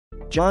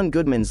John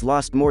Goodman's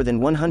lost more than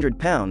 100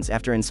 pounds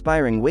after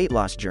inspiring weight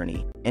loss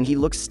journey, and he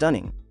looks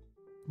stunning.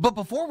 But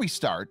before we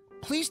start,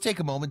 please take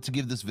a moment to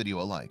give this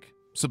video a like,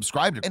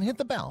 subscribe, and hit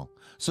the bell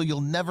so you'll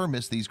never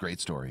miss these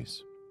great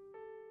stories.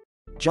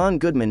 John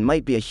Goodman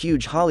might be a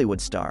huge Hollywood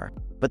star,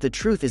 but the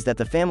truth is that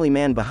the family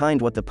man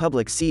behind what the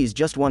public sees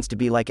just wants to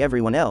be like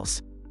everyone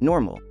else,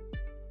 normal.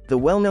 The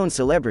well-known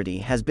celebrity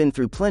has been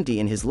through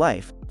plenty in his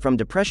life, from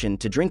depression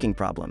to drinking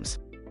problems.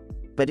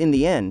 But in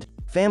the end,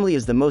 family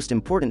is the most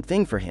important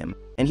thing for him,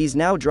 and he's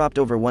now dropped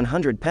over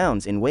 100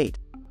 pounds in weight.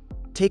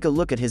 Take a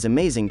look at his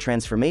amazing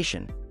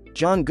transformation.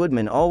 John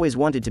Goodman always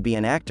wanted to be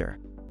an actor.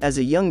 As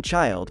a young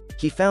child,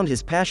 he found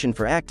his passion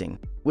for acting,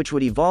 which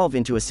would evolve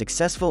into a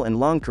successful and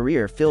long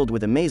career filled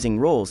with amazing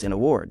roles and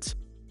awards.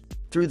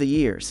 Through the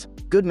years,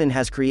 Goodman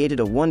has created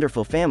a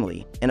wonderful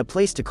family and a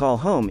place to call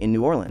home in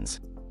New Orleans.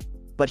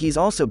 But he's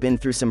also been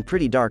through some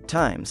pretty dark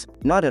times,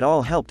 not at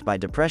all helped by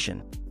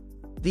depression.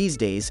 These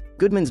days,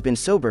 Goodman's been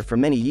sober for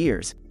many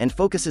years and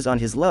focuses on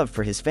his love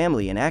for his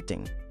family and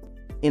acting.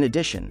 In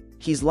addition,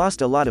 he's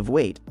lost a lot of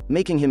weight,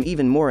 making him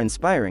even more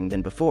inspiring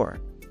than before.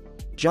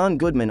 John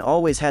Goodman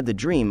always had the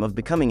dream of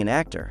becoming an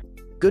actor.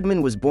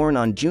 Goodman was born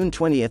on June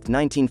 20,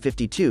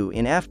 1952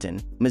 in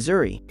Afton,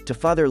 Missouri, to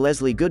father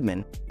Leslie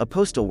Goodman, a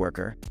postal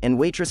worker, and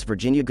waitress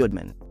Virginia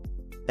Goodman.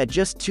 At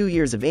just 2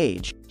 years of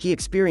age, he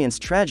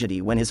experienced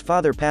tragedy when his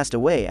father passed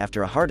away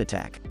after a heart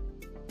attack.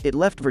 It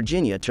left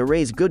Virginia to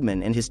raise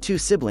Goodman and his 2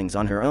 siblings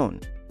on her own.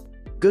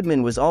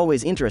 Goodman was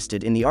always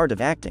interested in the art of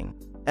acting.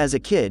 As a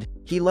kid,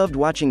 he loved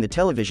watching the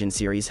television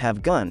series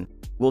Have Gun,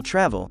 Will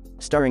Travel,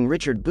 starring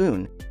Richard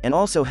Boone, and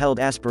also held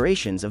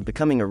aspirations of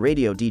becoming a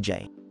radio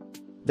DJ.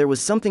 There was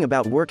something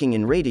about working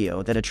in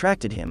radio that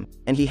attracted him,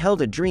 and he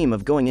held a dream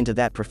of going into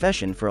that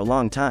profession for a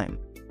long time.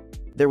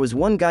 "There was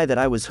one guy that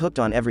I was hooked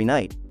on every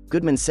night,"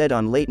 Goodman said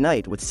on Late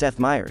Night with Seth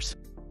Meyers.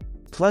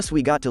 "Plus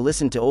we got to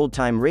listen to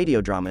old-time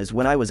radio dramas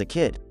when I was a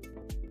kid.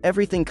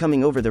 Everything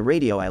coming over the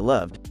radio I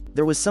loved.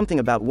 There was something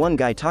about one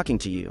guy talking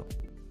to you.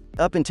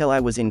 Up until I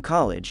was in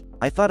college,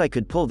 I thought I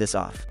could pull this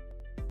off."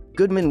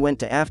 Goodman went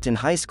to Afton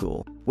High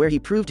School, where he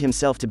proved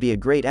himself to be a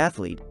great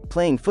athlete,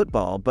 playing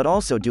football but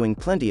also doing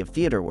plenty of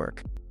theater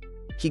work.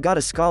 He got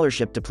a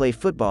scholarship to play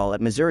football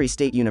at Missouri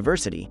State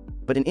University,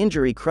 but an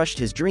injury crushed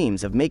his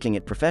dreams of making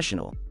it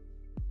professional.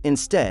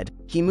 Instead,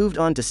 he moved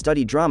on to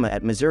study drama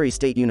at Missouri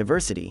State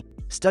University,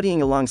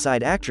 studying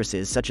alongside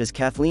actresses such as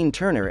Kathleen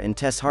Turner and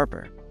Tess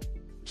Harper.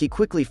 He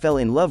quickly fell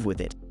in love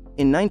with it.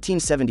 In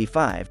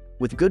 1975,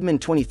 with Goodman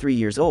 23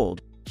 years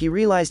old, he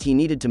realized he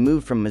needed to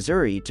move from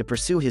Missouri to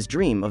pursue his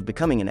dream of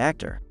becoming an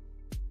actor.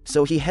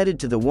 So he headed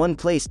to the one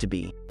place to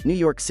be, New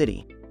York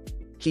City.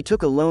 He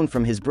took a loan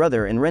from his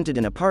brother and rented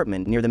an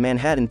apartment near the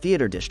Manhattan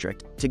Theater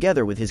District,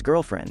 together with his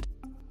girlfriend.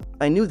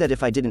 "I knew that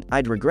if I didn't,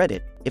 I'd regret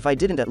it, if I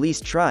didn't at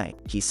least try,"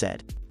 he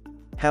said.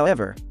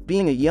 However,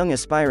 being a young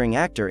aspiring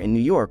actor in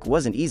New York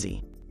wasn't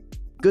easy.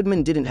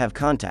 Goodman didn't have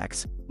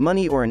contacts,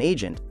 money or an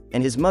agent,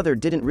 and his mother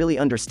didn't really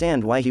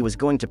understand why he was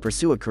going to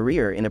pursue a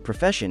career in a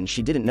profession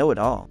she didn't know at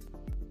all.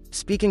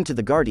 Speaking to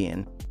The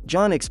Guardian,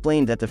 John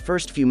explained that the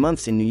first few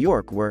months in New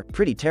York were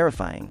pretty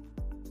terrifying.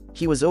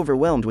 He was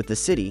overwhelmed with the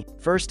city,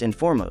 first and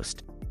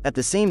foremost. At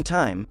the same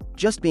time,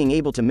 just being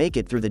able to make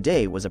it through the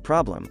day was a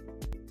problem.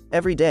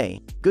 Every day,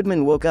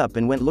 Goodman woke up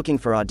and went looking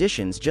for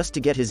auditions just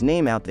to get his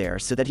name out there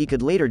so that he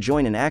could later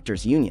join an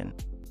actors' union.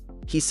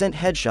 He sent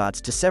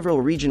headshots to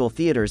several regional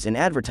theaters and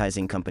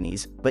advertising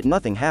companies, but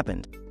nothing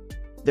happened.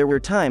 "There were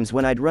times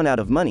when I'd run out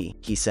of money,"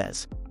 he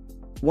says.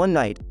 "One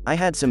night, I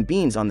had some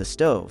beans on the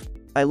stove.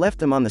 I left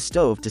them on the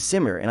stove to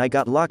simmer and I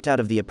got locked out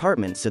of the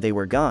apartment so they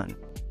were gone.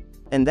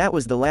 And that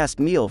was the last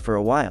meal for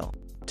a while."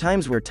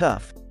 Times were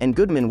tough, and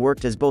Goodman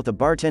worked as both a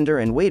bartender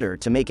and waiter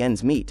to make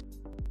ends meet.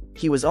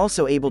 He was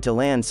also able to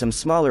land some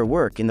smaller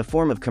work in the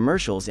form of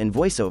commercials and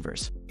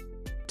voiceovers.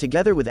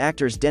 Together with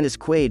actors Dennis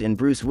Quaid and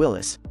Bruce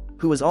Willis,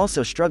 who was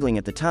also struggling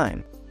at the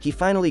time, he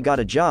finally got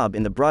a job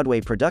in the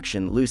Broadway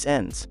production Loose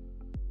Ends.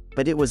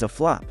 But it was a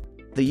flop.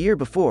 The year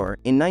before,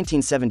 in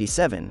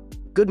 1977,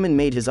 Goodman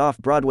made his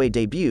off-Broadway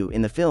debut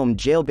in the film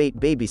Jailbait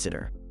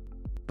Babysitter.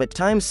 But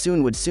times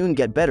would soon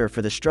get better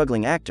for the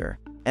struggling actor,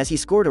 as he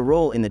scored a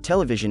role in the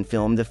television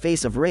film The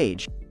Face of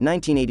Rage,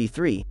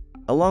 1983,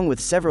 along with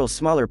several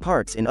smaller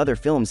parts in other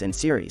films and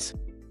series.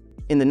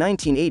 In the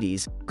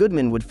 1980s,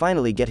 Goodman would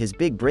finally get his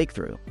big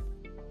breakthrough.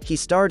 He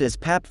starred as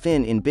Pap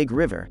Finn in Big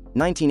River,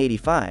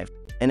 1985,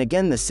 and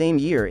again the same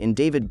year in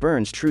David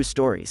Byrne's True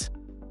Stories.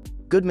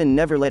 Goodman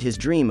never let his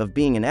dream of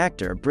being an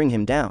actor bring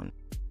him down.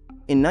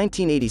 In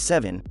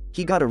 1987,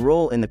 he got a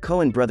role in the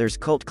Coen brothers'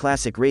 cult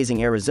classic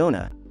Raising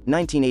Arizona,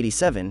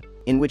 1987,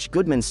 in which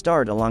Goodman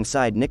starred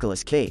alongside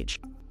Nicolas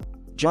Cage.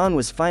 John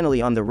was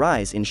finally on the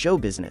rise in show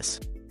business.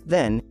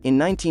 Then, in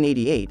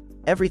 1988,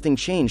 everything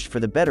changed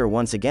for the better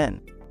once again.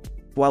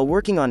 While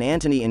working on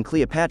Antony and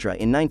Cleopatra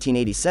in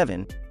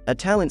 1987, a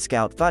talent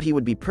scout thought he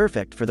would be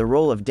perfect for the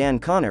role of Dan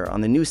Connor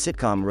on the new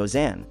sitcom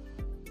Roseanne.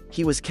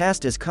 He was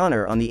cast as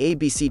Connor on the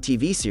ABC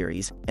TV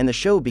series, and the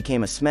show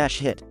became a smash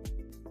hit.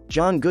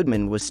 John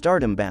Goodman was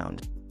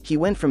stardom-bound. He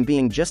went from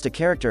being just a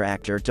character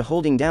actor to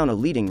holding down a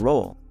leading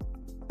role.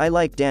 "I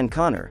like Dan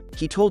Connor,"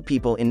 he told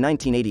People in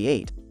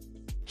 1988.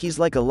 "He's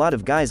like a lot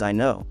of guys I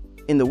know.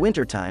 In the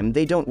wintertime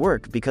they don't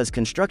work because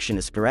construction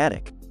is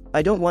sporadic.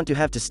 I don't want to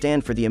have to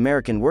stand for the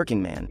American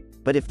working man,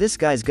 but if this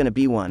guy's gonna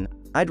be one,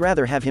 I'd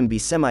rather have him be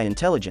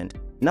semi-intelligent,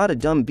 not a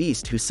dumb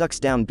beast who sucks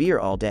down beer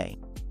all day."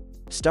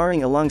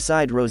 Starring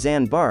alongside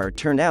Roseanne Barr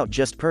turned out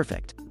just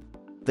perfect.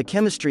 The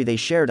chemistry they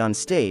shared on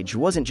stage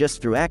wasn't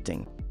just through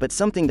acting, but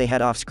something they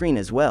had off-screen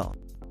as well.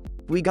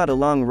 "We got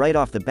along right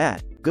off the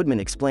bat," Goodman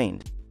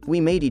explained.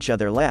 "We made each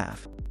other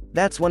laugh.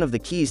 That's one of the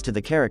keys to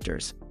the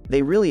characters.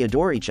 They really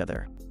adore each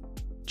other."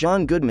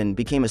 John Goodman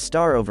became a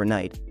star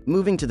overnight,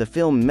 moving to the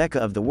film mecca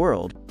of the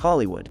world,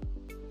 Hollywood.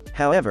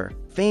 However,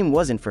 fame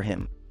wasn't for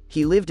him.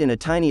 He lived in a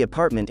tiny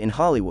apartment in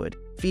Hollywood,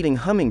 feeding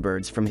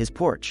hummingbirds from his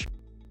porch.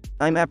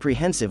 "I'm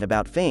apprehensive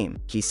about fame,"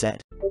 he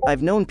said.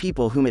 "I've known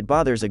people whom it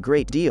bothers a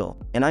great deal,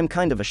 and I'm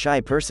kind of a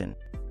shy person.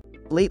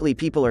 Lately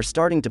people are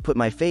starting to put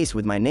my face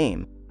with my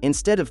name,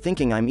 instead of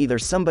thinking I'm either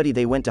somebody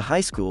they went to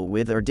high school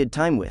with or did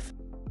time with."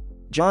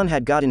 John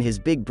had gotten his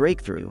big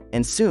breakthrough,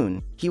 and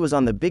soon, he was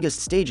on the biggest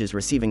stages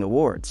receiving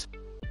awards.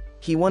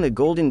 He won a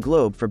Golden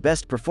Globe for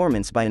Best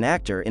Performance by an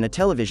Actor in a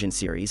Television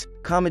Series,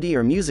 Comedy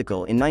or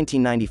Musical in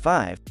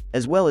 1995,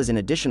 as well as an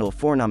additional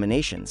 4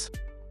 nominations.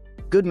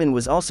 Goodman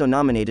was also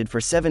nominated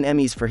for 7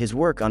 Emmys for his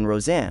work on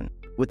Roseanne,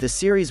 with the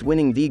series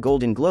winning the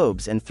Golden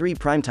Globes and 3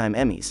 Primetime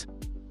Emmys.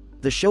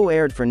 The show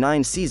aired for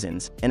 9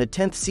 seasons, and a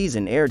 10th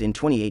season aired in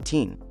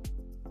 2018.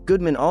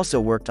 Goodman also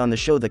worked on the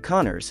show The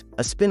Connors,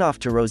 a spin-off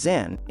to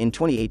Roseanne, in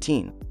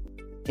 2018.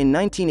 In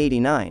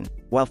 1989,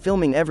 while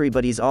filming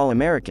Everybody's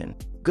All-American,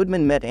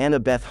 Goodman met Anna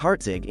Beth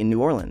Hartzig in New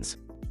Orleans.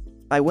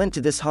 "I went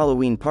to this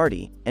Halloween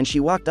party, and she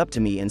walked up to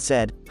me and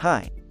said,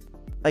 'Hi.'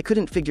 I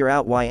couldn't figure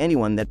out why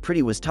anyone that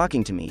pretty was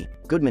talking to me,"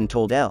 Goodman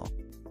told Elle.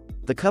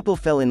 The couple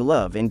fell in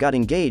love and got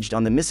engaged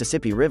on the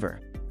Mississippi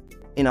River.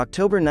 In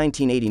October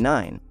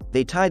 1989,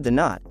 they tied the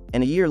knot,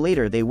 and a year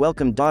later they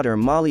welcomed daughter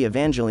Molly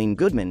Evangeline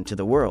Goodman to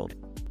the world.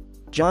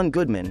 John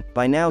Goodman,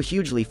 by now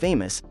hugely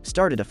famous,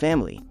 started a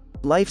family.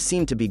 Life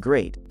seemed to be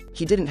great.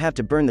 He didn't have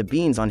to burn the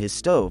beans on his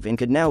stove and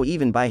could now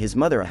even buy his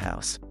mother a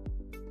house.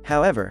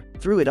 However,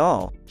 through it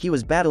all, he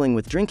was battling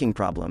with drinking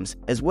problems,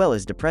 as well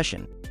as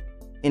depression.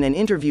 In an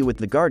interview with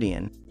The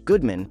Guardian,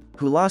 Goodman,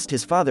 who lost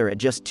his father at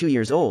just 2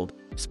 years old,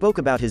 spoke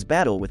about his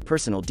battle with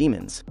personal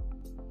demons.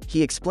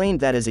 He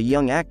explained that as a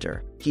young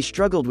actor, he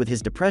struggled with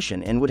his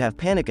depression and would have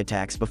panic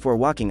attacks before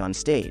walking on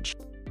stage.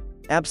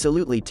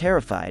 "Absolutely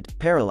terrified,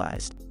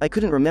 paralyzed. I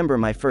couldn't remember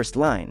my first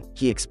line,"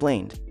 he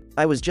explained.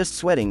 "I was just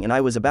sweating and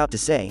I was about to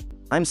say,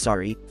 'I'm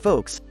sorry,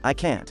 folks, I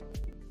can't.'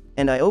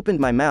 And I opened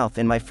my mouth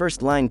and my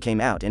first line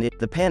came out and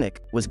the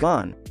panic, was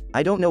gone.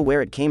 I don't know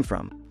where it came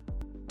from."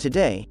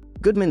 Today,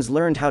 Goodman's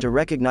learned how to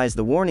recognize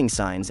the warning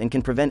signs and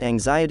can prevent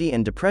anxiety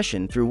and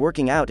depression through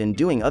working out and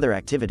doing other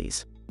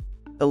activities.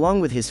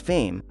 Along with his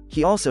fame,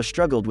 he also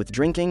struggled with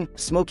drinking,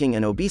 smoking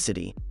and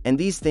obesity, and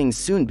these things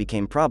soon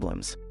became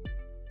problems.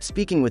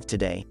 Speaking with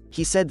Today,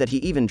 he said that he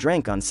even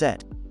drank on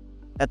set.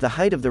 At the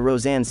height of the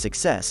Roseanne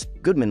success,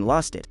 Goodman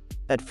lost it.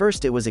 "At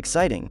first it was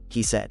exciting,"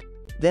 he said.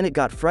 "Then it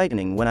got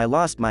frightening when I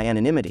lost my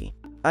anonymity.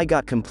 I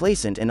got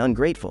complacent and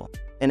ungrateful.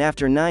 And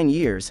after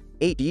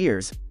 8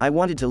 years, I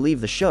wanted to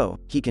leave the show,"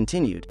 he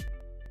continued.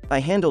 "I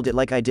handled it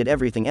like I did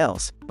everything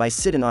else, by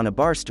sitting on a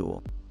bar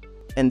stool.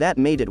 And that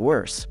made it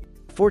worse."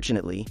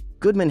 Fortunately,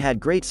 Goodman had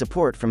great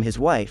support from his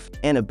wife,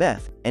 Anna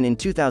Beth, and in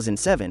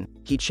 2007,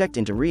 he checked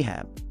into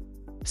rehab.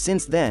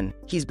 Since then,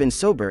 he's been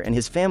sober and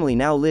his family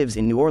now lives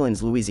in New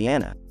Orleans,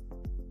 Louisiana.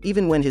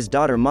 Even when his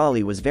daughter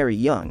Molly was very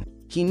young,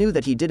 he knew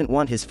that he didn't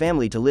want his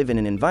family to live in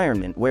an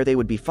environment where they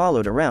would be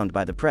followed around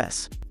by the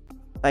press.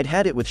 "I'd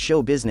had it with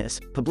show business,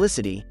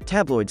 publicity,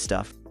 tabloid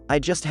stuff. I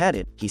just had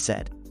it," he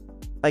said.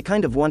 "I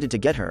kind of wanted to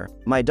get her,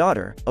 my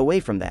daughter, away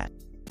from that."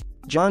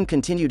 John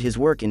continued his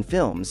work in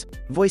films,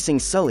 voicing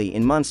Sully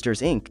in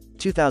Monsters, Inc.,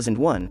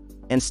 2001,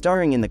 and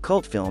starring in the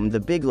cult film The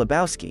Big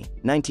Lebowski,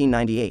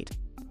 1998.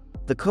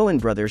 The Coen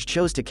brothers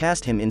chose to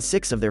cast him in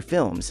 6 of their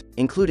films,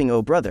 including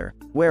Oh Brother,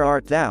 Where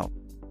Art Thou?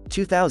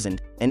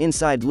 2000, and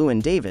Inside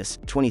Llewyn Davis,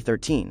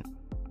 2013.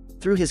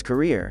 Through his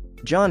career,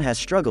 John has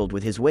struggled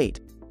with his weight.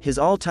 His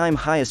all-time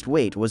highest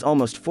weight was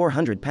almost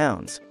 400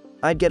 pounds.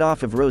 "I'd get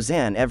off of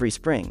Roseanne every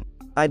spring.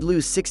 I'd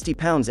lose 60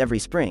 pounds every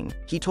spring,"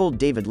 he told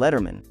David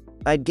Letterman.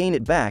 "I'd gain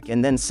it back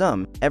and then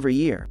some, every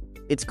year.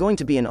 It's going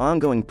to be an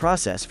ongoing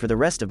process for the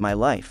rest of my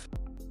life."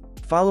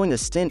 Following a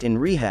stint in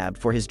rehab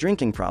for his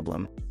drinking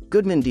problem,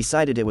 Goodman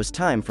decided it was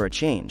time for a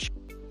change.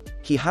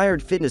 He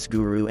hired fitness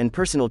guru and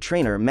personal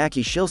trainer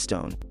Mackie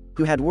Shilstone,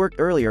 who had worked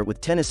earlier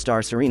with tennis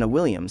star Serena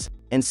Williams,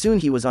 and soon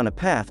he was on a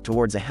path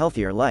towards a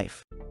healthier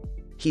life.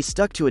 He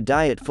stuck to a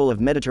diet full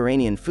of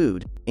Mediterranean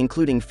food,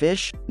 including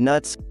fish,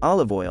 nuts,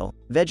 olive oil,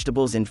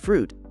 vegetables and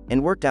fruit,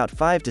 and worked out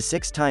 5 to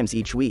 6 times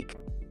each week.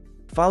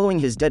 Following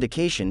his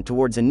dedication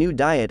towards a new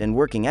diet and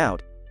working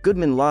out,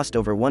 Goodman lost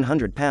over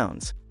 100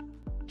 pounds.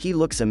 "He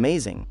looks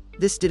amazing.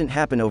 This didn't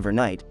happen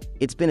overnight,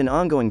 it's been an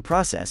ongoing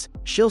process,"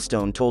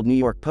 Shilstone told New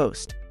York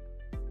Post.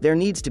 There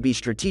needs to be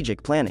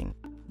strategic planning.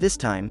 This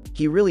time,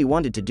 he really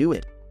wanted to do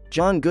it.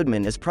 John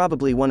Goodman is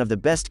probably one of the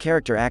best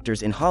character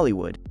actors in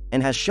Hollywood,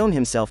 and has shown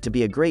himself to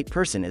be a great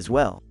person as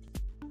well.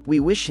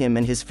 We wish him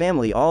and his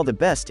family all the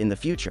best in the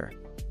future.